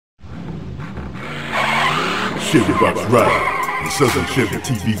Chevy Box Ride, and Southern Chevy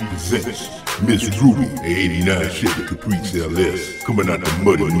TV presents Miss Ruby, a 89 Chevy Caprice LS, coming out the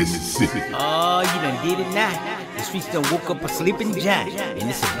muddy Mississippi. Oh, you done did it now. The streets done woke up a sleeping giant, and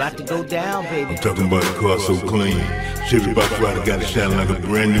it's about to go down, baby. I'm talking about a car so clean. Chevy Box Rider got it shining like a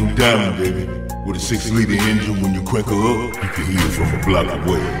brand new diamond, baby. With a 6-liter engine, when you crank her up, you can hear it from a block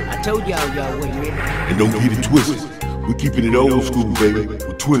away. I told y'all wasn't ready. And don't get it twisted. We're keeping it old school, baby,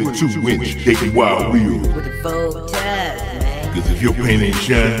 with 22-inch Dayton Wild wheels. With the 4 tires, man. Cause if your paint ain't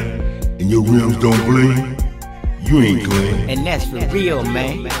shining and your rims don't bling, you ain't clean. And that's for real,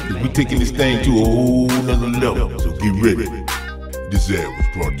 man. Cause we're taking this thing to a whole nother level, so get ready. This ad was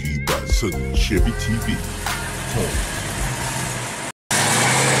brought to you by Southern Chevy TV. Home.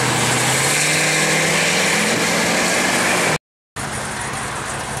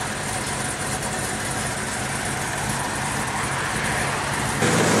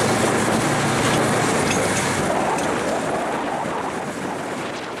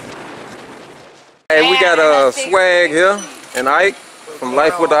 Hey, we got Swag here and Ike from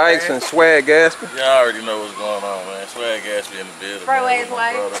Life with the Ikes and Swag Gaspy. Y'all already know what's going on, man. Swag Gaspy in the building. SprayWay's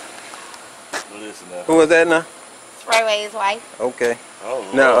wife. Who was that now? SprayWay's wife. Okay.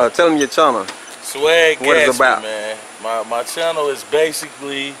 Oh, now tell them your channel. Swag what Gaspy, it's about, man. My channel is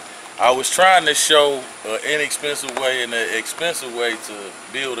basically, I was trying to show an inexpensive way and an expensive way to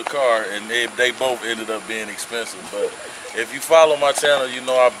build a car, and they both ended up being expensive. But if you follow my channel, you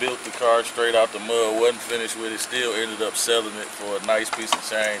know I built the car straight out the mud, wasn't finished with it, still ended up selling it for a nice piece of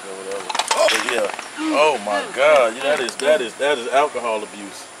change or whatever. But yeah, oh my God, that is alcohol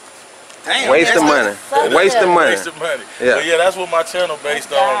abuse. Damn, waste of money. Waste of money. Waste of money. Yeah. But yeah, that's what my channel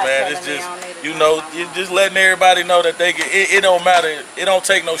based on, man. It's just, you know, you just letting everybody know that they can. It don't matter. It don't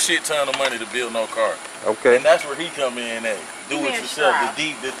take no shit ton of money to build no car. Okay. And that's where he come in at. Do it yourself.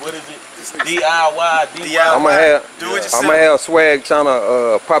 What is it? DIY. I'm gonna have Swag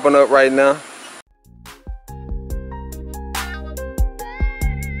channel popping up right now.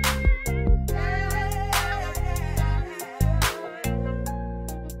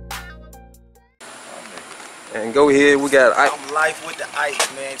 And go ahead, we got Ike. I'm Life with the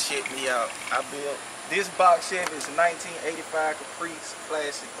Ikes, man. Check me out. I built this box Chevy. It's a 1985 Caprice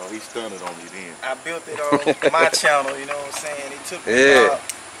Classic. Oh, he stunned on me then. I built it on my channel, you know what I'm saying? It took me about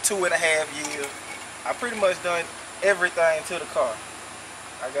 2.5 years. I pretty much done everything to the car.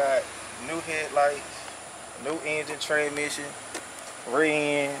 I got new headlights, new engine, transmission,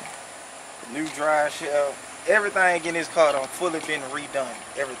 rear end, new drive shaft. Everything in this car done fully been redone.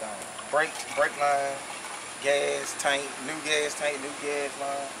 Everything. Brake line. Gas tank, new gas line,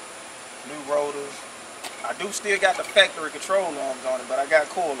 new rotors. I do still got the factory control arms on it, but I got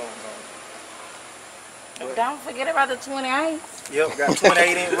coil arms on it. Don't forget about the 28. Yep, got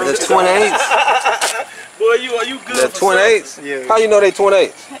 28-inch roof. The 28s. Boy, you good. The 28s. Yeah. How you know they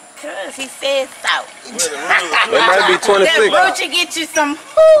 28s? Cause he said so. They might be 26. That Ruchi get you some.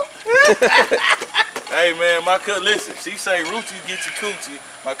 Hey man, my cousin, listen, she say Ruchi get you coochie.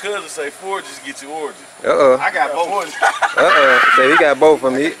 My cousin say Forges get you orgies. I got both. So he got both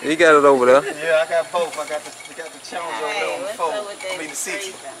of them. He got it over there. Yeah, I got both. I got the challenge over there on the 4. I mean the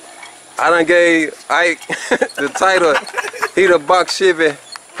 6. I done gave Ike the title, he the box Chevy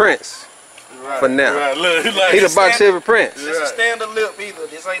Prince. Right, for now. Right, look, like he the box Chevy Prince. It's a standard lip either.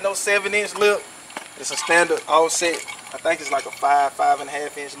 This ain't no 7-inch lip. It's a standard offset. I think it's like a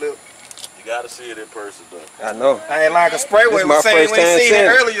 5.5-inch lip. You gotta see it in person though. I know. I ain't like a SprayWay was saying when he seen it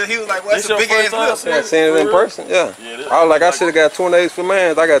earlier. He was like, "What's a big ass lip?" Yeah, seen it in person. Yeah. I was like, I should have got 28s for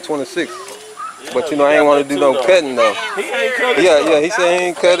mine. I got 26. But you know, I ain't want to do no cutting though. He ain't cut it. Yeah, he said he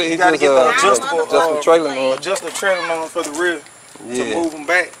ain't cut it. He gotta just get the adjustable trailing on. Adjustable trailing on for the rear to move them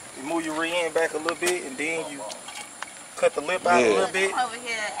back. You move your rear end back a little bit, and then you cut the lip out a little bit.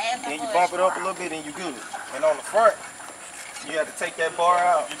 Then you bump it up a little bit, and you good. And on the front, you have to take that bar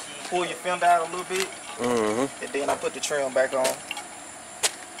out, pull your fender out a little bit, and then I put the trim back on.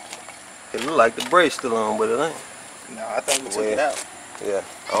 It look like the brace still on, but it ain't. No, I think we took it out. Yeah,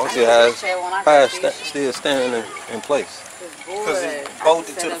 I don't see how it's still standing in place. Because it's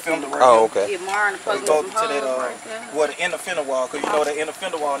bolted to the fender right Oh, okay. It's bolted to that, the inner fender wall. Because you know that inner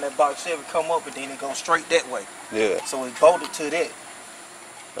fender wall in that box Chevy come up and then it goes straight that way. Yeah. So it's bolted to that.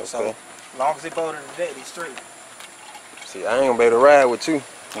 Okay. So as long as it bolted to that, it's straight. See, I ain't gonna be able to ride with you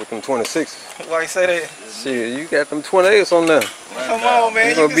with them 26s. Why you say that? Shit, you got them 28s on there. Come on, man.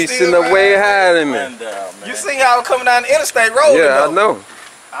 You gonna be sitting up way higher than me. You see how I'm coming down the interstate road? Yeah, I know.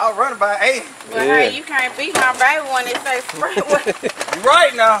 I'll run by 80. Well, hey, you can't beat my baby when they say SprayWay. You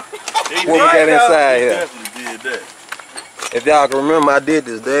right now. What we got inside here? Definitely did that. If y'all can remember, I did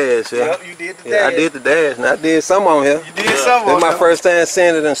this dash. Yeah. Yep, you did the dash. Yeah, I did the dash, and I did some on here. You did some on This is my first time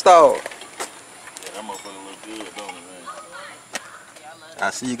seeing it installed. Yeah, that motherfucker look good, don't it, man? I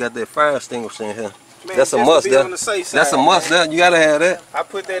see you got that fire extinguisher in here. Man, That's a just must to be there. on the safe side, That's a must man. there. You gotta have that. I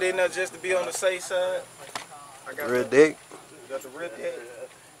put that in there just to be on the safe side. I got Real dick. got the rip deck.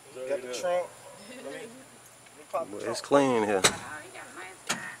 Got the trunk. Let me pop the trunk. It's clean here.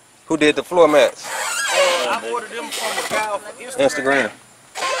 Who did the floor mats? I ordered them from a guy off of Instagram.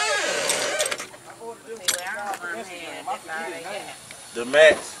 The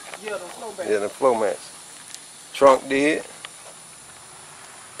mats. Yeah, the flow back. Yeah, the floor mats. Trunk did.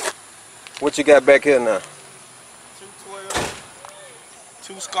 What you got back here now? 212,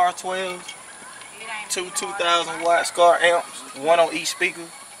 2 SCAR 12s, 2 2,000 watt SCAR amps, one on each speaker.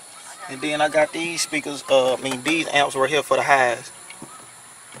 And then I got these speakers, these amps were here for the highs.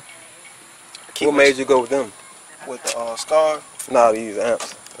 What made you go with them? With the SCAR? No, these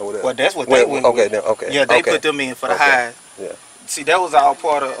amps. Or whatever. Well, that's what they went okay, with. then, okay. Yeah, they okay. put them in for the Okay. highs. Yeah. See, that was all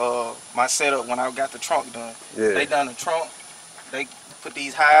part of my setup when I got the trunk done. Yeah. They done the trunk, they put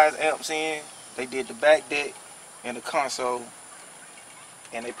these highs amps in, they did the back deck and the console,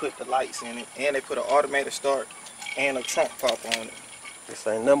 and they put the lights in it, and they put an automatic start and a trunk pop on it. This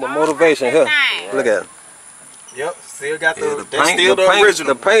ain't nothing but motivation here. Look at it. Yep, still got Yeah, the that's still the paint,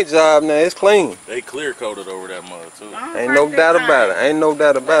 original. the paint job now, it's clean. They clear coated over that mud too. Ain't no doubt about it. Ain't no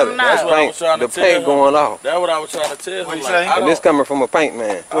doubt about it. That's That's what I was paint. trying to The tell paint him. going off. That's what I was trying to tell him. What you like, say? I And this don't- coming from a paint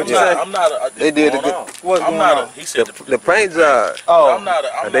man. I'm not. They did going the- on. What's I'm going not. on? He said The paint job. Oh, I'm not.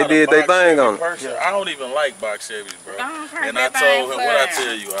 I'm They not did a their box thing Chevy on it. person. I don't even like box Chevys, bro. Don't hurt And I that thing told him what I for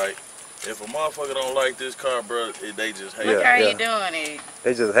tell you, like, if a motherfucker don't like this car, bro, they just hate Yeah. it. How yeah. you doing it?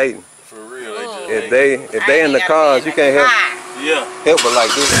 They just hating. For real, they just Ooh. hate If they in the cars, you can't help Yeah. but like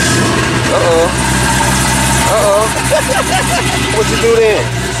this. What you do then?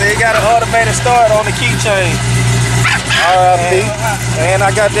 they got an automatic start on the keychain. R.I.P. And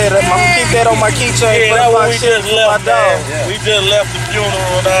I got that. I'm gonna keep that on my keychain. Yeah, for that's my what we shit just for my left, dog. man. We just left the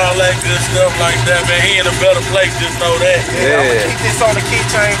funeral and all that good stuff like that, man. He in a better place, just know that. Yeah, I'm gonna keep this on the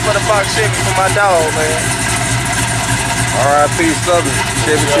keychain for the box Chevy for my dog, man. R.I.P. Southern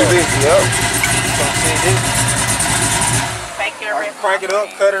Chevy TV. Yep. Take your I can crank it up,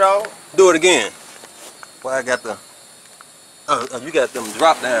 cut it off. Do it again. Well, I got the. You got them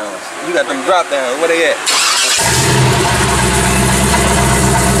drop downs. You got them drop downs. Where they at?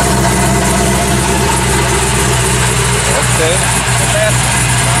 Okay.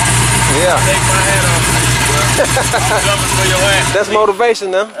 Yeah. Take my hat off, bro. I'm coming for your ass. That's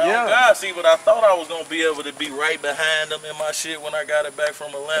motivation now. Yeah. God, see, but I thought I was gonna be able to be right behind them in my shit when I got it back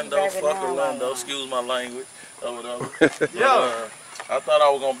from Orlando. Fuck Orlando, excuse my language. Or whatever. Yeah. I thought I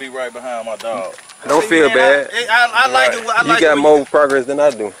was gonna be right behind my dog. Don't feel bad. I like it. I You like got it. more progress than I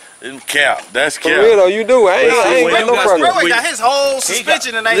do. It's cap. That's For cap. real though, you do. I ain't got no progress. Bro, he got his whole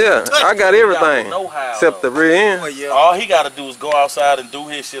suspension and they Yeah, I got everything know-how, except the rear end. yeah. All he got to do is go outside and do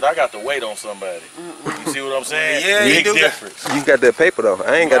his shit. I got to wait on somebody. You see what I'm saying? Yeah, you Big do got- difference. You got that paper though.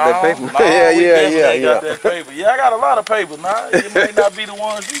 I ain't got that paper. No, Yeah, we yeah, definitely yeah, ain't got yeah. that paper. Yeah, I got a lot of paper. Nah, it may not be the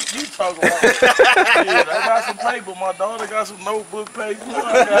ones you talking about. Yeah, I got some paper. My daughter got some notebook paper.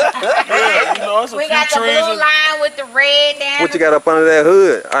 I got, yeah, you know, it's a We few got the blue trees. line with the red down. What you got up under that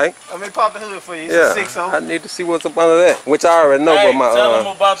hood, Ike? Let me pop the hood for you. It's Yeah, a 6-0. I need to see what's up under that, which I already know, Hey, but my tell them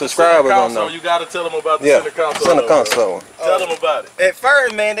about the center subscribers don't console. know. You got to tell them about the Yeah, center console. center though, console. Tell them about it. At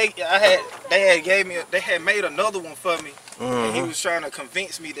first, man, they had made another one for me, and he was trying to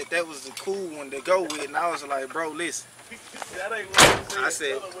convince me that was the cool one to go with, and I was like, bro, listen. That ain't what you I said. said-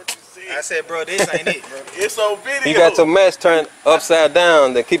 Tell them what you said. I said, bro, this ain't it, bro. It's on video. You got your match turned upside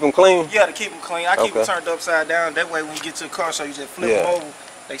down to keep them clean? You gotta keep them clean. I keep them Okay. turned upside down. That way, when you get to the car, so you just flip Yeah. them over,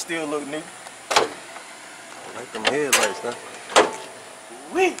 they still look new. Like them headlights, huh?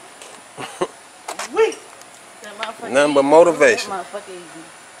 Wee. Wee. Nothing but motivation.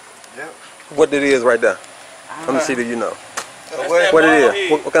 Yep. What it is right there? Let me see that you know. That's What that it bald is?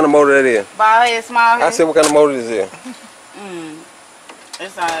 head. What kind of motor that is? Bald head, small head. I said what kind of motor this is.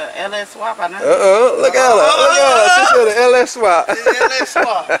 It's a LS swap, I know. Look at her. Look at her. She said an LS swap. Yeah, let's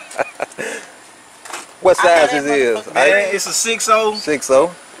swap. What size this is? Man, it's a 6.0 6.0.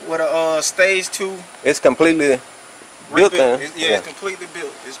 with a stage 2. It's completely built in. It's completely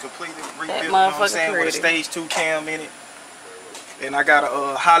built. It's completely rebuilt. You know what I'm motherfucker saying? With a pretty. stage 2 cam in it. And I got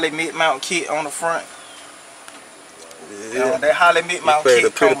a Holly mid-mount kit on the front. Yeah. That Holly You mid-mount paid a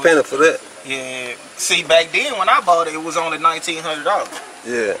kit pretty come penny with, for that. yeah. See, back then when I bought it, it was only $1,900.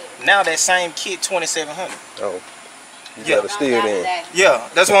 Yeah. Now that same kit, $2,700. Oh. You Yeah. gotta steal then. Yeah,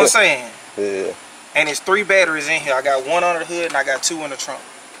 that's what I'm saying. Yeah. And it's 3 batteries in here. I got 1 under the hood and I got 2 in the trunk.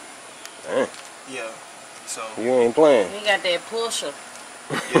 Damn. Yeah. So You ain't playing. You got that pusher.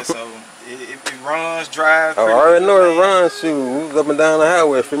 yeah, so it runs, drives. I already know it runs. Shoot, we was up and down the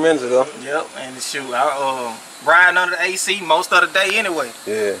highway a few minutes ago. Yep, and shoot, I riding under the AC most of the day anyway.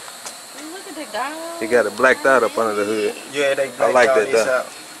 Yeah. Look at the dog. He got it blacked out up under the hood. Yeah, they I like that this though. out.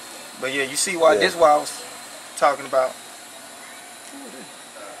 But yeah, you see why this why I was talking about.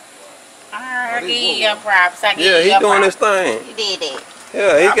 I give you your props. I give Yeah, you he your doing his props. thing. You did that.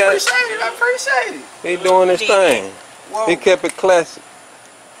 Yeah, he I got. appreciate it. He doing his thing. Whoa. He kept it classic.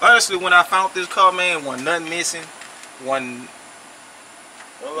 Honestly, when I found this car, man, wasn't nothing missing. Wasn't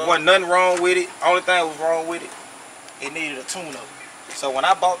nothing wrong with it. Only thing that was wrong with it, it needed a tune-up. So when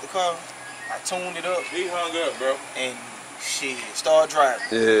I bought the car, I tuned it up. He hung up, bro. And shit, started driving.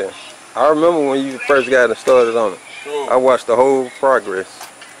 Yeah. I remember when you first got it started on it. Cool. I watched the whole progress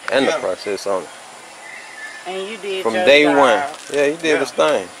and the process on it. And you did From your day job. one. Yeah, he did his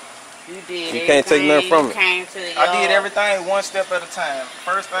thing. You did. You can't take nothing from it. Came to the I did yard. everything one step at a time.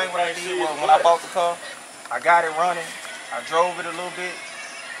 First thing what I did was when I bought the car, I got it running. I drove it a little bit,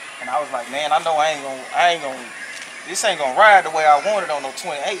 and I was like, man, I know this ain't gonna ride the way I wanted on no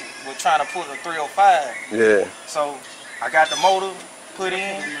 28. We're trying to put a 305. Yeah. So I got the motor put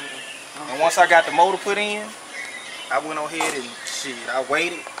in, and once I got the motor put in, I went on ahead and shit. I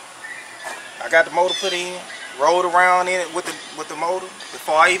waited. I got the motor put in, rolled around in it with the motor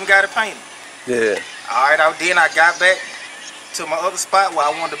before I even got it painted. Yeah. All right, then I got back to my other spot where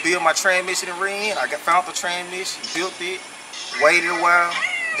I wanted to build my transmission and rear end. I found the transmission, built it, waited a while.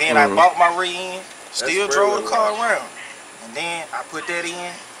 Then I bought my rear end, still drove the car around. And then I put that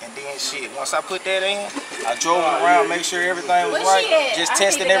in, and then shit. Once I put that in, I drove it around, make sure everything was right, just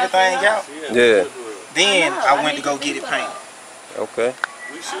testing everything out. Yeah. Then I went to go get it painted. Okay.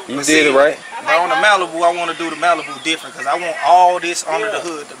 You But did see, it right. Now on the Malibu, I want to do the Malibu different because I want all this under the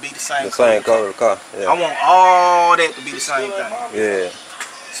hood to be the same The same color of the car. I Yeah. want all that to be the same thing. Yeah.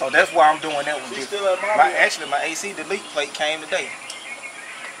 So that's why I'm doing that one different. Actually, my AC delete plate came today.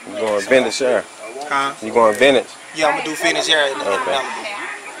 You going vintage, sir? Huh? You going vintage? Yeah, I'm going to do finish area in the Malibu.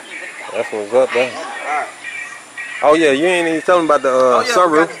 That's what's up there. Oh yeah, you ain't even telling about the Oh, yeah,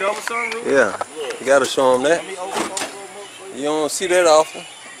 sunroof. we got the double sunroof. Yeah. You gotta show them that. You don't see that often.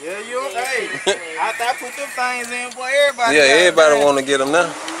 Yeah, hey, after I put them things in, boy, everybody. Yeah, got everybody it. want to get them now.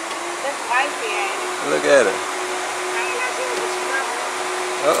 That's wifey, ain't it? Look at it.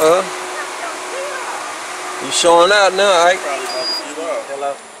 You showing out now, Ike.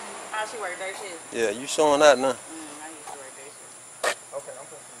 Hello. Oh, she worked day shift. Yeah, you showing out now. I used to work day shift. Okay, I'm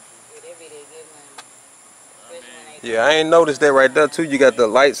putting Yeah, that be that good money. Especially when they Yeah, I ain't noticed that right there too. You got the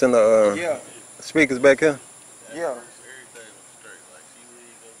lights and the yeah, speakers back here. yeah.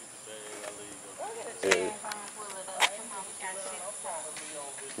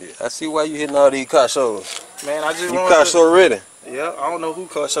 Yeah, I see why you hitting all these car shows. Man, I just You wanted car to, show ready. yeah, I don't know who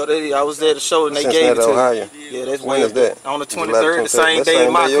car show that is. I was there to show and they gave it Cincinnati, to Ohio. me. Yeah, that's When is that? On the July 23rd, the same day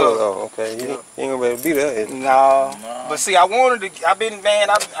my yours. car. Oh, okay. You ain't gonna be able to be there. No. But see, I wanted to,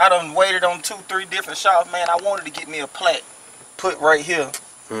 I done waited on 2-3 different shops, man. I wanted to get me a plaque put right here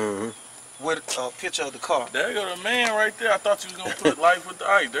with a picture of the car. There go the man right there. I thought you was gonna put life with the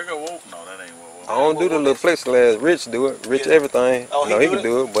ice. There go Whoa. No, that ain't Whoa. I don't do the little plexiglass. Rich do it. Rich everything. Oh, no, he can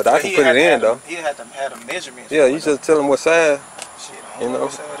do it, but I can he put had it to in have though. He had to have the measurements. Yeah, you just tell him what size. Shit, I You don't know,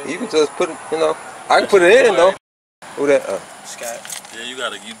 what size it you can is. just put it. You know, I can put it in though. Who that? Scott. Yeah, you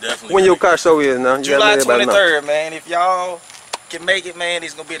definitely. When your car show is now? You July gotta let everybody know. 23rd, man. If y'all can make it, man,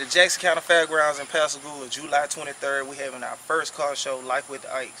 it's gonna be at the Jackson County Fairgrounds in Pascagoula. July 23rd, we having our first car show, Life with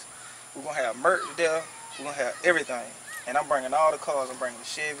the Ikes. We're gonna have merch there. We're gonna have everything, and I'm bringing all the cars. I'm bringing the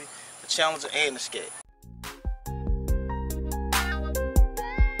Chevy, the Challenger, and the Scat.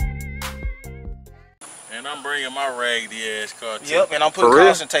 And I'm bringing my raggedy ass car too. Yep, and I'm putting For real?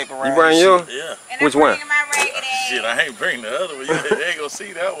 caution tape around. You bring this yours? shit. Yeah. And Which I'm one? bringing my ragged ass. Shit, I ain't bringing the other one. You ain't gonna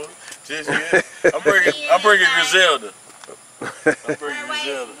see that one. Just yet. I'm bringing Griselda. I'm bringing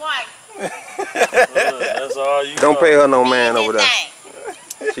Griselda. White. That's all you. Don't know. pay her no man over there.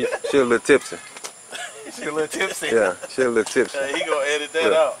 She a little tipsy. She a little tipsy. Yeah, she a little tipsy. Hey, he gonna edit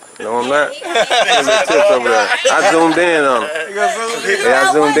that Yeah. out. No, I'm not. She a little tipsy over there. I zoomed in on her. Yeah,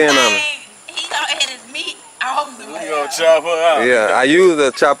 I zoomed in on her. He gonna edit me off the He way. gonna chop her out. Yeah, I used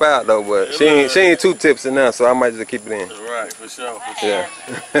to chop out though, but she ain't too tipsy now, so I might just keep it in. Right, for sure. For sure.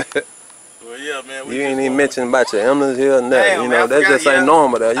 Yeah. Well, yeah, man. You ain't even mentioning about your emblems here and that. Damn, You man, know, I that forgot, just ain't yeah.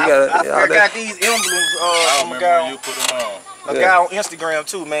 normal there. You I gotta. got these emblems I from a remember guy, when you put them on. a Yeah. guy on Instagram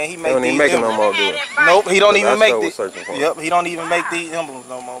too, man. He They make don't these even make it no emblems. more, do it? Nope, he don't I even sure make was these. searching for 'em. Yep, he don't even make these emblems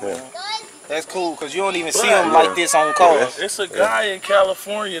no more, man. That's cool, because you don't even see them like this on cars. It's a guy in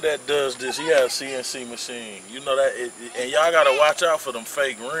California that does this. He has a CNC machine. You know that, and y'all gotta watch out for them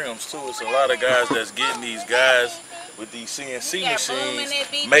fake rims too. It's a lot of guys that's getting these guys with these CNC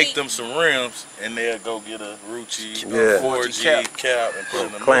machines, make them some rims, and they'll go get a Rucci 4G cap and put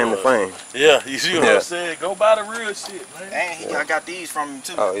in the claim the fame. Yeah, you see what I'm saying? Go buy the real shit, man. And I got these from him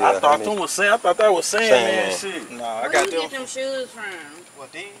too. Oh, yeah. I thought that was saying man shit. No, I got them. Where you get them shoes from?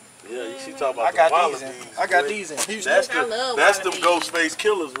 What these? Yeah, you see talking about I got these in Houston. That's them Ghostface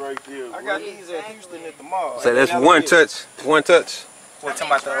killers right there. I got these in Houston at the mall. So that's one touch. One touch. What,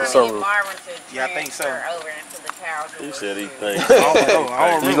 talking about the yeah, I think so. He said he thinks.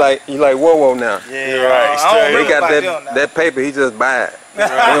 I don't You like whoa now. Yeah, right. He got that paper. He just buy it. He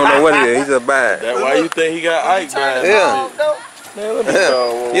don't know what it is. He just buy it. That's why you think he got Ike bad? Yeah. Man, let me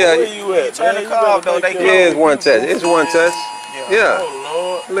go. Yeah. Where you at? Turn the car off though. They Yeah, it's one touch. It's one touch. Yeah.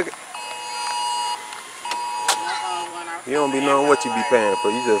 Oh Lord. Look. You don't be knowing what you be paying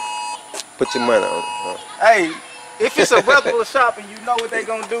for. You just put your money on it. Hey, if it's a reputable shop and you know what they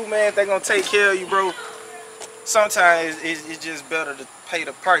gonna do, man, they gonna take care of you, bro. Sometimes it's just better to pay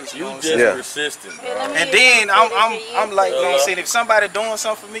the price. You know what I'm saying? Persistent, bro. And then I'm like, you know what I'm saying? If somebody doing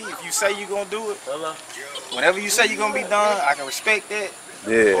something for me, if you say you gonna do it, whenever you say you gonna be done, I can respect that.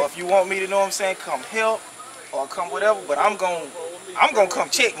 Yeah. Or if you want me to, know what I'm saying, come help or come whatever. But I'm gonna come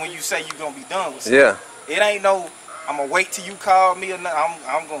check when you say you gonna be done with something. Yeah. It ain't no, I'm gonna wait till you call me or nothing.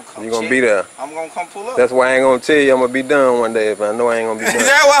 I'm gonna come. You gonna be there. I'm gonna come pull up. That's why I ain't gonna tell you I'm gonna be done one day if I know I ain't gonna be done.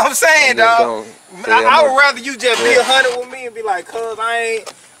 That's what I'm saying, dog. I would rather you just be Yeah. 100 with me and be like, cuz I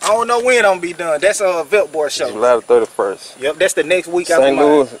don't know when I'm gonna be done. That's a Velt Boy show. July the 31st. Yep, that's the next week after St. mine.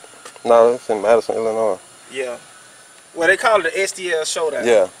 Louis. No, it's in Madison, Illinois. Yeah. Well, they call it the STL showdown.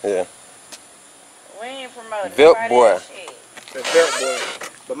 Yeah, yeah. We ain't promoting. Velt Boy. The Velt Boy.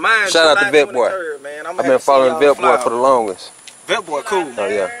 But mine, Shout out to July Velt Boy. 23rd, man. I've been following Velt Boy for the longest. Velt Boy, cool. Oh,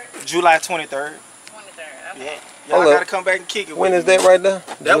 yeah. July 23rd. Yeah. Y'all gotta come back and kick it. When is that right there?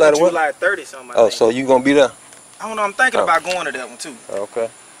 That was July 30 something. Oh, so you gonna be there? I don't know. I'm thinking about going to that one too. Okay.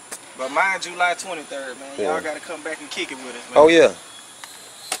 But mine July 23rd, man. Y'all gotta come back and kick it with us, man. Oh yeah.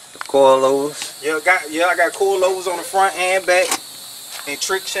 The coilovers. Yeah, I got coilovers on the front and back, and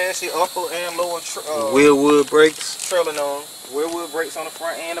trick chassis, upper and lower. Wheelwood brakes. Trailing on. Wheelwood brakes on the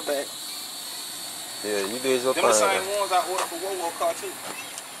front and the back. Yeah, you did your Them thing. the same ones I ordered for Whoa car too.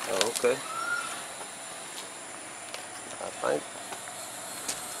 Oh, okay. I think.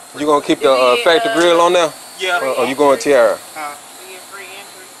 You gonna keep the factory grill on there? Yeah. Or you going Tiara? I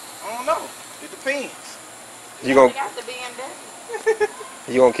don't know. It depends. You gonna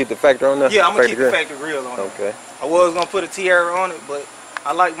keep the factory on there? Yeah, I'm gonna keep grill? the factory grill on there. Okay. I was gonna put a Tiara on it, but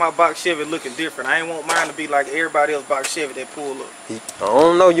I like my box Chevy looking different. I ain't want mine to be like everybody else box Chevy that pull up. I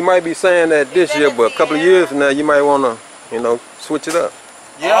don't know. You might be saying that this year, but a couple of years from now, you might wanna, switch it up.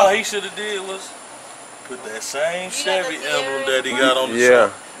 Yeah. All he should have did was put that same Chevy emblem that he got on the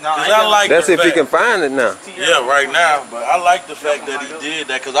truck. I like that's if he can find it now. Yeah, right now. But I like the fact that he did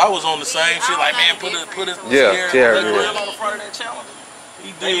that because I was on the same shit. Like, man, put his Tiara grill on the front of that challenge.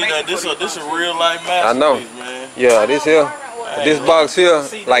 He did that. This a real life masterpiece, I know. man. Yeah, this box here,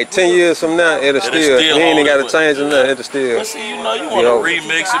 like 10 years from now, it'll still. He ain't even got to change it now. It'll still. But see, you want to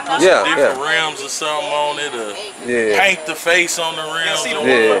remix it, put some different rims or something on it, or paint the face on the rims.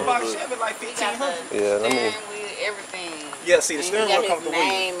 Yeah. Box Chevy like 1500. Yeah, I mean. Everything. Yeah, see the steering wheel comes with his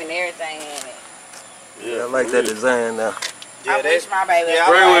name and everything in it. Yeah, I like that design now. Yeah, I wish my baby.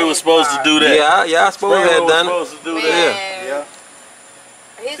 SprayWay was supposed to do that. Yeah, I suppose they had done it. Supposed to do that. Yeah.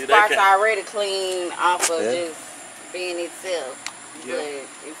 His box already clean off of just being itself. But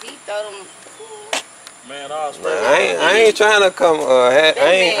if he throw them, man, I ain't trying to come. I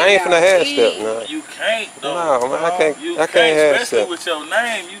ain't finna half step. No. You can't though. No, man, I can't half step. Especially with your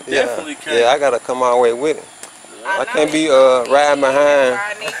name, you definitely can't. Yeah, I gotta come all the way with it. I can't be riding behind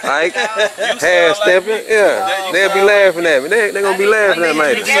Ike, half stepping. Yeah, they'll be laughing at me. They gonna be laughing at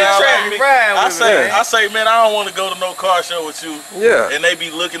me. I say, man, I don't want to go to no car show with you. Yeah. And they be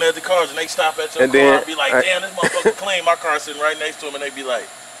looking at the cars and they stop at your car and be like, damn, this motherfucker clean. My car's sitting right next to him and they be like,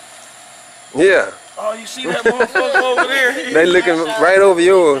 yeah. Oh, you see that motherfucker over there? They looking right over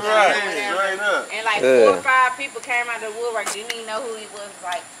yours. Right, straight up. And like 4 or 5 people came out of the woodwork, didn't even know who he was.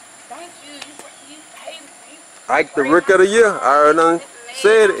 Like, thank you. Ike the Rick of the Year. I already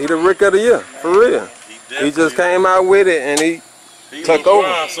said it. He the Rick of the Year. For real. He just came out with it and he took over.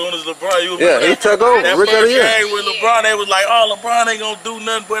 As soon as LeBron, he took over. That Rick of the Year. game with LeBron, they was like, oh, LeBron ain't gonna do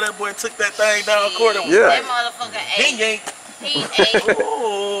nothing, but that boy took that thing down court. That motherfucker ate. He ain't. He ate.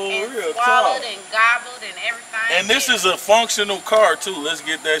 Oh, and swallowed and gobbled and everything. And this is a functional car too. Let's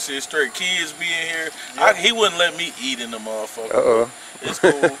get that shit straight. Kids being here, he wouldn't let me eat in the motherfucker. It's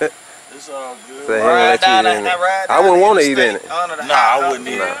cool. It's all good. So I wouldn't want to eat in it. Nah, I wouldn't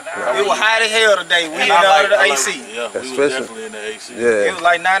eat it. It was hot as hell today. We under the AC. Yeah, we was definitely in the AC. Yeah. It was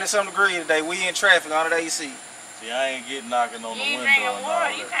like 90-something degrees today. We in traffic under the AC. See, I ain't getting knocking on the window. You ain't drinking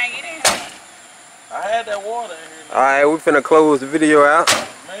water. You can't get in here. I had that water in here. Alright, we finna close the video out.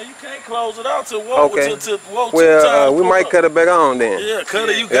 Man, you can't close it out till woke. Okay. Well, we might cut it back on then. Yeah, cut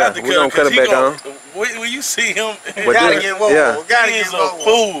it. You got to cut it. We're gonna cut it back on. When you see him, Gotta get woke. he is a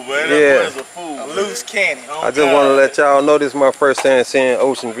fool, man. That boy is a fool. A loose cannon. I just want to let y'all know this is my first time seeing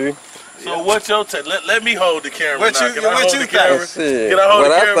Ocean View. So what's your take? Let me hold the camera. What now. you Can I hold the think? camera? Can I hold the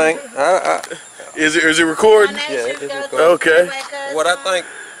camera? I think. Is it recording? Yeah, it's recording. Okay. What I think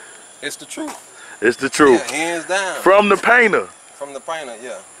is the truth. It's the truth. Yeah, hands down. From the painter. From the painter,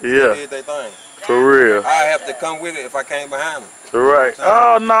 yeah. Yeah. They did their thing. For real. I have to come with it if I came behind them. Right.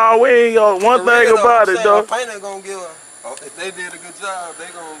 Oh no, we ain't gonna. One thing about it though. A painter gonna give if they did a good job, they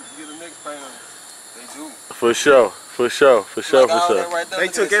gonna give the next painter. They do. For sure. They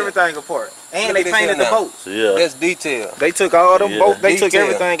took everything apart, and they painted the boats. Yeah. That's detail. They took all them boats. They took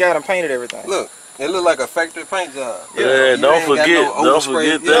everything out and painted everything. Look, it look like a factory paint job. Yeah. Don't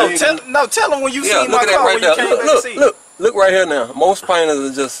forget that. Tell them when you see look my at that car right when you there. came to see. Look right here now. Most painters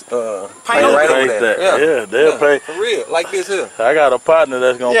are just paint right over there. Yeah, they'll paint. For real, like this here. I got a partner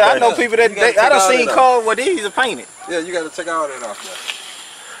that's gonna paint. I know people that I done seen cars where these are painted. Yeah, you got to take all that off now.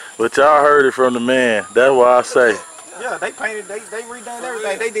 But y'all heard it from the man. That's why I say. Yeah, they painted. They redone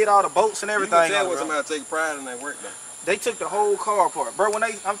everything. They did all the boats and everything. You can tell when somebody take pride in their work though. They took the whole car apart, bro.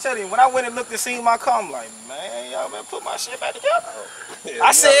 I'm telling you, when I went and looked and seen my car, I'm like, man, y'all better put my shit back together. Yeah,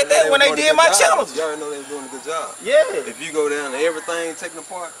 I said that when they did my challenge. Y'all know they was doing a good job. Yeah. If you go down to everything taking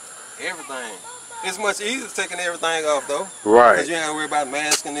apart, everything. It's much easier taking everything off though. Right. Because you ain't gotta worry about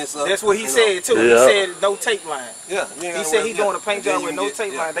masking this up. That's what he said too. Yeah. He said no tape line. Yeah. He said he doing a paint job with no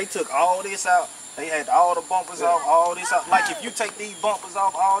tape line. They took all this out. They had all the bumpers off, all this out. Like if you take these bumpers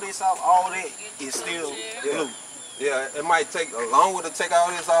off, all this off, all that is still blue. Yeah, it might take longer to take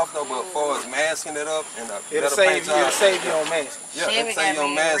all this off though, but as far as masking it up and it'll save you on masking. Yeah, it'll save you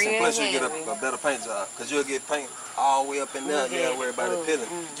on masking. Plus you get a better paint job because you'll get paint all the way up in there. You don't worry about it peeling.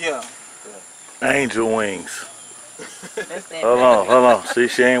 Yeah. Angel wings. Hold on. See,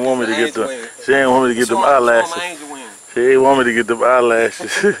 she ain't want me to get them eyelashes. She ain't want me to get them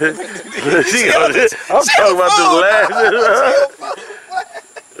eyelashes. I'm talking about them lashes.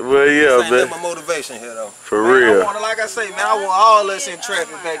 Well, yeah, man. That's my motivation here, though. For real. Like I say, man, I want all us in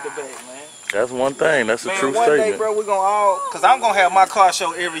traffic back to back, man. That's one thing. That's a true one statement. Day, bro, we're gonna cause I'm gonna have my car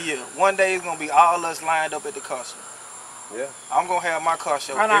show every year. One day it's gonna be all us lined up at the car show. Yeah. I'm gonna have my car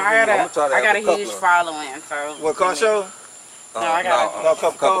show. I got a huge following. So. What car show? No, I got a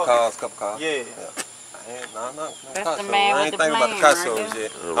couple cars. Yeah. That's the man I ain't thinking about the car shows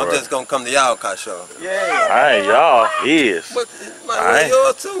yet. I'm just gonna come to y'all car show. Yeah. I ain't y'all is. But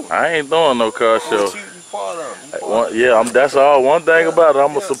yours too. I ain't doing no car show. Yeah, that's all. One thing about it,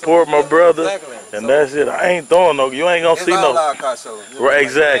 I'm gonna support my brother, and that's it. I ain't doing no. You ain't gonna see no. Right?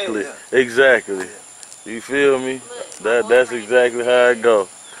 Exactly. You feel me? That's exactly how it go.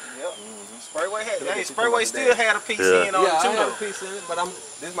 Sprayway still had a piece in on it too. I had a piece in it, but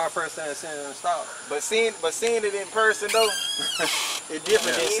this is my first time seeing it installed. But seeing it in person though, it's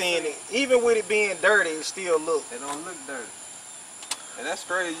different than seeing it. Even with it being dirty, it still look. It don't look dirty. And that's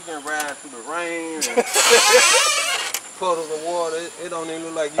crazy. You can ride through the rain and puddles of water. It don't even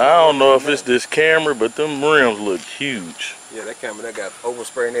look like you. I don't know if it's this camera, but them rims look huge. Yeah, that camera that got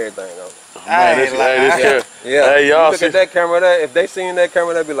overspray and everything on it. Hey, y'all look at that camera there. If they seen that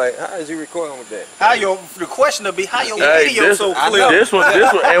camera, they'd be like, "How is you recording with that?" The question would be how your video so clear. This one,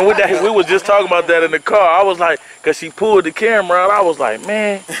 and we was just talking about that in the car. I was like, cause she pulled the camera out. I was like,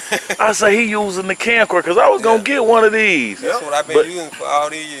 man, I say he using the camcorder, cause I was gonna get one of these. That's what I've been using for all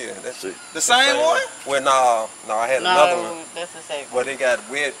these years. That's it. The same one? Well, no, I had another one. That's the same one. But it got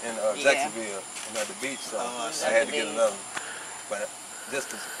wet in Jacksonville and at the beach, so I had to get another one. But that's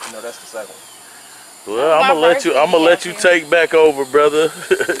the second one. Well, I'm gonna let you take back over, brother.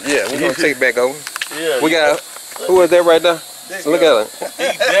 Yeah, we're gonna take back over. Yeah. We got who is that right there? Look at her.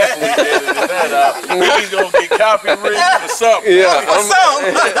 He definitely edited that out. He's gonna get copyrighted for something. Yeah,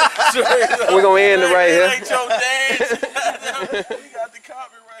 we're gonna end it right It here. ain't your dance. He got the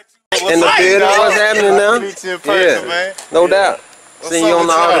copyright. In the building, what's happening now? Man. No doubt. Seeing you on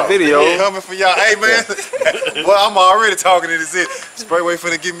all the videos. Coming for y'all. Hey, man. Well, I'm already talking to this. Sprayway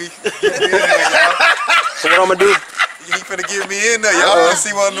finna give me in there, y'all. So what I'm gonna do? He finna get me in there. Y'all wanna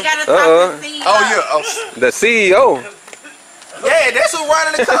see one of them? You gotta talk to CEO. Oh yeah. Oh. The CEO. Yeah, that's who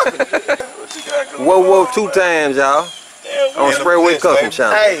running the company. Whoa, 2 times, y'all. On SprayWayCustoms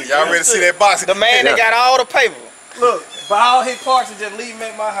channel. Hey, Y'all ready to see that box? the man that got all the paper. Look, buy all his parts and just leave him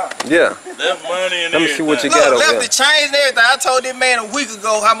at my house. Yeah. That's money in there. Let me see what you Look, got over left there. the chains and everything. I told this man a week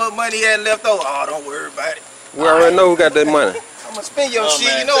ago how much money he had left over. Oh, don't worry about it. We already know who got that money. I'm gonna spend your Oh, shit.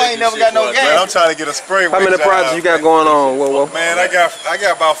 man, You know I ain't never got no Man, I'm gas. trying to get a spray. How many projects you got going on? Whoa. Man, I got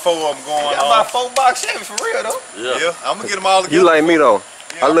about 4 of them going I got about on. 4 box Chevy for real though. Yeah, I'm gonna get them all together. You like me though.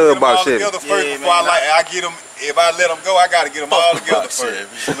 Yeah, I I'm love gonna get 'em all box Chevy. together first Yeah, before man. I get them. If I let them go, I gotta get them all together Box first.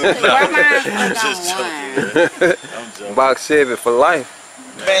 Why mine Just one? I'm joking. Box Chevy for life.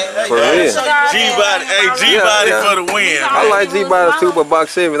 Man, For real. G-Body, hey, G-Body Yeah. for the win. I like G-Bodies too, but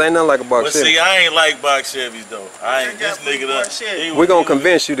box Chevy ain't nothing like a box But Chevy. see, I ain't like box Chevys though. I ain't this nigga done. We're gonna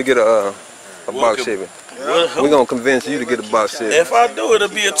convince you to get a box Chevy. Well, We're gonna convince you to get a box Chevy. if I do, it'll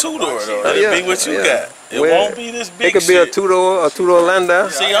be a 2-door though. It'll Yeah, be what you yeah. got. It Well, won't be this big It could be a shit. 2-door Landau.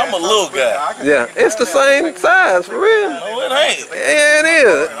 See, I'm a little guy. Yeah, it's the same size for real. No, it ain't. Yeah, it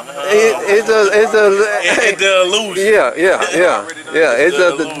is. It's It's the illusion. yeah. It's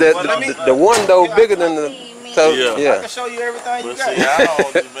just the one though bigger than the. So Yeah. I yeah, can show you everything you But got. see, I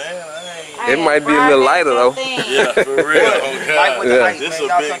don't, man. it might be a little lighter though. Yeah, for real. Oh Like God. with the Yeah. light, This man. a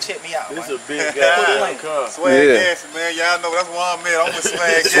Y'all big- come check me out. This man. a big goddamn car. Swag Yeah. gas, man. Y'all know that's where I'm at. I'm with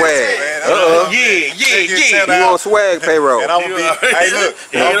swag gas, Swag. man. You on swag payroll? And I'm gonna be, You hey look,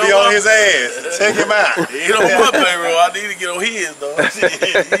 He I'm gonna be don't on his ass. Check him out. He don't want payroll. I need to get on his though.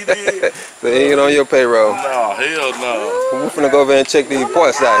 He did. So he ain't on your payroll. No, hell no. We're finna go over and check these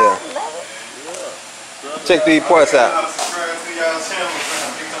parts out here. Check these parts out. Subscribe to y'all channel,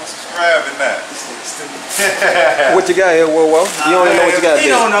 man. Become subscribing now. What you got here, whoa? You don't even know what you got He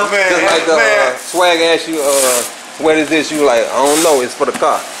there. don't know, man. Just like the swag asked you, what is this? You like, I don't know, it's for the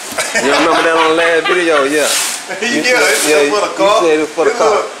car. You remember that on the last video? Yeah. It's for the car. You said it's for the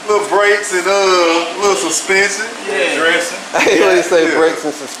car. Little brakes and little suspension. Dressing. Hey, what you say, brakes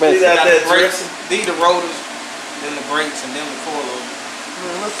and suspension? Got the brakes, these the rotors, then the brakes, and then the coilovers.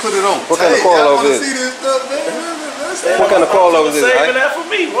 Man, let's put it on. What kind of coilover is it? See this stuff, man? What kind of coilover is it? Saving that for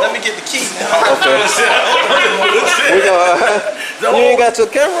me. Let me get the key now. Okay. We gonna, you ain't got your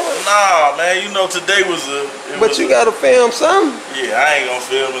camera? Nah, man. You know today was a. But you gotta film something. Yeah, I ain't gonna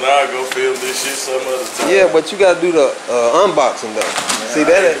film it. I'll go film this shit some other time. Yeah, but you gotta do the unboxing though. See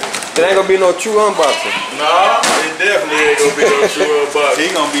that ain't gonna be no true unboxing. Nah, it definitely ain't gonna be no true about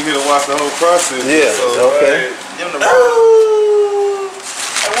He gonna be here to watch the whole process. Yeah. So, Okay. Them the rotors.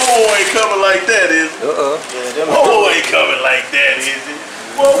 Whoa, ain't coming like that, is it? Whoa, ain't coming like that, is it?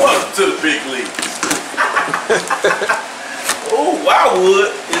 Well, welcome to the big league. Oh,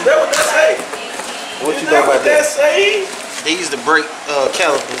 Wildwood. Is that what that say? What you Is know that what about that that? say? These the brake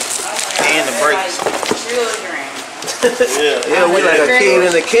calipers and the brakes. Children. Yeah. Yeah, we like a kid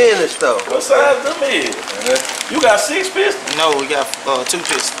in a candy store. What size them is? You got 6 pistons? No, we got 2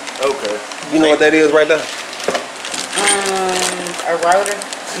 pistons. Okay. You know what that is right there? A rotor.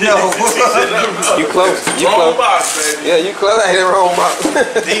 No. You close. You Wrong close. box, baby. Yeah, you close. I hit the wrong box.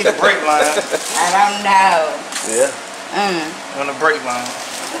 These the brake line. I don't know. Yeah. On the brake line.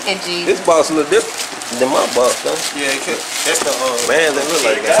 Look at Jesus. This box a little different than my box, though. Yeah, that's the Man, they look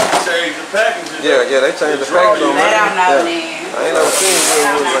like They that. got to change the packaging. Yeah, they changed the package on They don't know Yeah. then. I ain't never seen it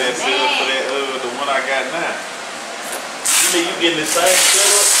look like That setup for that, the one I got now. You mean you getting the same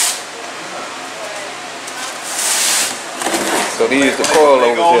setup? So these the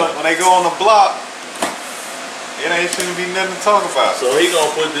coilovers here. when they go on the block, it ain't shouldn't be nothing to talk about. So he gonna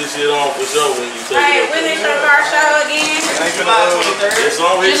put this shit on for sure when you take Hey, it up. when is your car show again? July 23rd. It's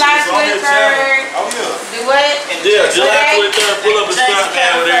on his, July it's on his channel. 23rd. Oh yeah. Do what? Yeah, July What day? 23rd, pull up a stunt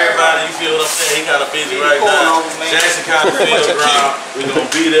man with everybody. You feel what I'm saying? He got a busy right now. Jackson County Fairground. We gonna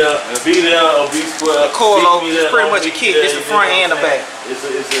be there or be square. The coilover is pretty much a kit. It's the front and the back.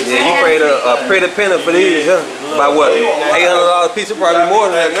 Yeah, you paid a pretty penny for these, huh? By what? $800 piece, probably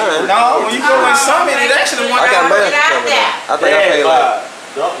more than that now. No, when you go in Summit, it actually I got $1. mine. I think I paid like.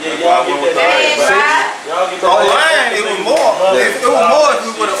 Y'all get that. Y'all get that. Online, it was more. It was more if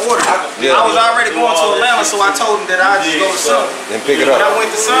we would have ordered it. Yeah. I was already going to Atlanta, so I told him that I'd just go to Summit. And pick it When I up.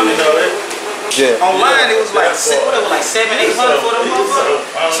 went to Summit, Yeah. online it was like $700, $800 for the motherfucker.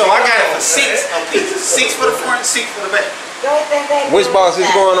 So I got it for 6 a piece. 6 for the front, 6 for the back. Which box is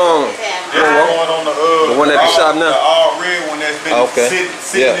going on? This going on The one at the shop now? The all red one that's been Okay.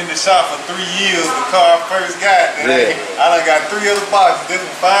 sitting Yeah. in the shop for 3 years. The car I first got. And Yeah. I done got 3 other boxes. This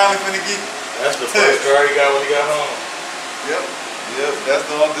one finally finna get. That's the first car he got when he got home. Yep. This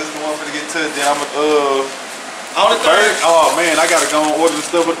the one finna get touched. Then Only thing. Oh man, I gotta go and order the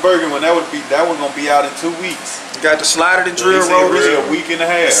stuff with the burger one. That was gonna be out in 2 weeks. You got the slider, the drill roller. Really a week and a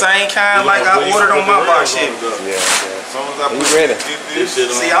half. Same kind like I ordered on my box Chevy. Yeah. As soon as I put ready.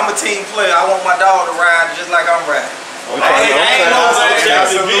 See, I'm a team player. I want my dog to ride just like I'm riding. I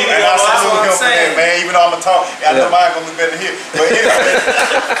salute him for that, man. Even though I'm gonna talk, I know mine gonna look better here. But anyway,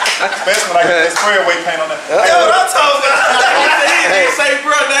 especially when I get that SprayWay paint on that. That's what I'm talking about. He say,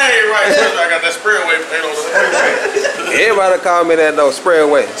 bro, that ain't right. I got that SprayWay paint on the SprayWay. Everybody call me that though. Spray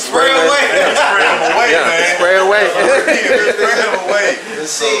away. Spray them away, man. Spray away. Spray them away.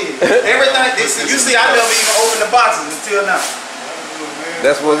 See, everything. You see, I never even opened the boxes until now.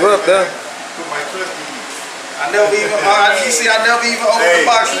 That's what's up there. Put my trust in you. I never even. You see, I never even opened the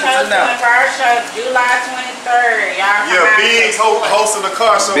boxes until now. Commercial, July 23rd. Y'all Yeah, Biggs hosting the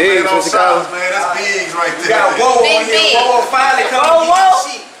car show, Biggs, man. On what's it called? South, man. That's Biggs right there. We got Whoa on here. Whoa finally coming to get the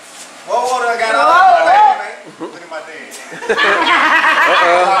shit. Whoa done got all that. Look at my dad.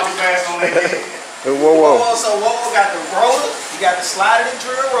 I'll be back on that game. Whoa. So Whoa got the rollers. We got the sliding and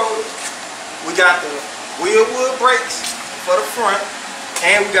drill rollers. We got the wheel wood brakes for the front.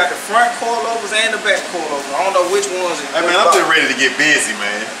 And we got the front coilovers and the back coilovers. I don't know which ones. Hey man, I'm just ready to get busy,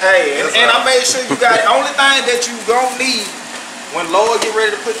 man. Hey, and I made sure you got it. Only thing that you gonna need when Lord get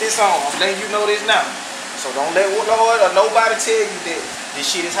ready to put this on, I'm letting you know this now. So don't let Lord or nobody tell you that this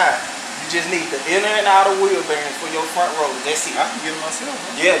shit is hot. You just need the inner and outer wheel bearings for your front rollers. That's it. I can get it myself.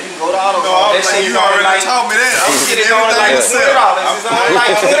 Man. Yeah, you can go to auto. No, you already taught me that. I'm getting only like $20. It's only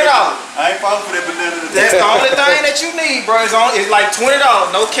like $20. I ain't falling for that banana. That's the only thing that you need, bro. It's like $20,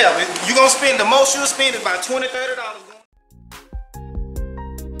 no cap. You gonna spend the most you'll spend is about $20, $30.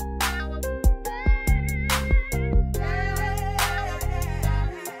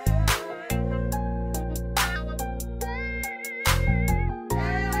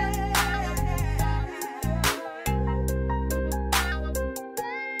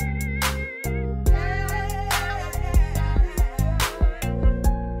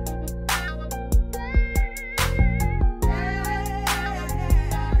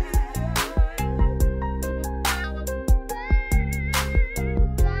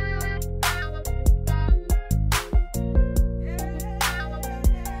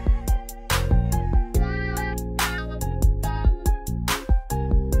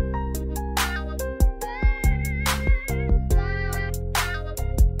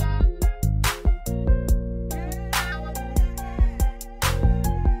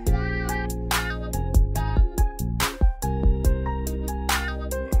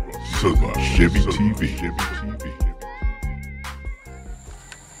 Chevy TV.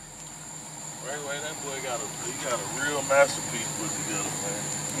 That boy got a real masterpiece put together, man.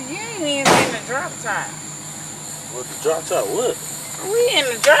 You ain't even in the drop top. What, the drop top? What? We in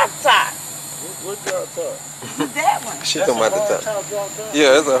the drop top. What drop top? That one. She talking about the top. Drop top?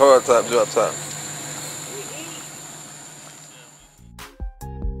 Yeah, it's a hard top drop top.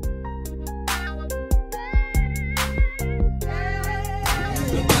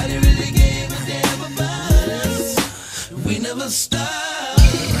 Nobody really gave a damn about us. We never stop.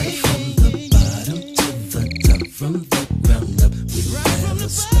 Right from the bottom to the top, from the ground up. We never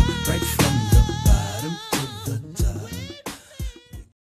stop. Right from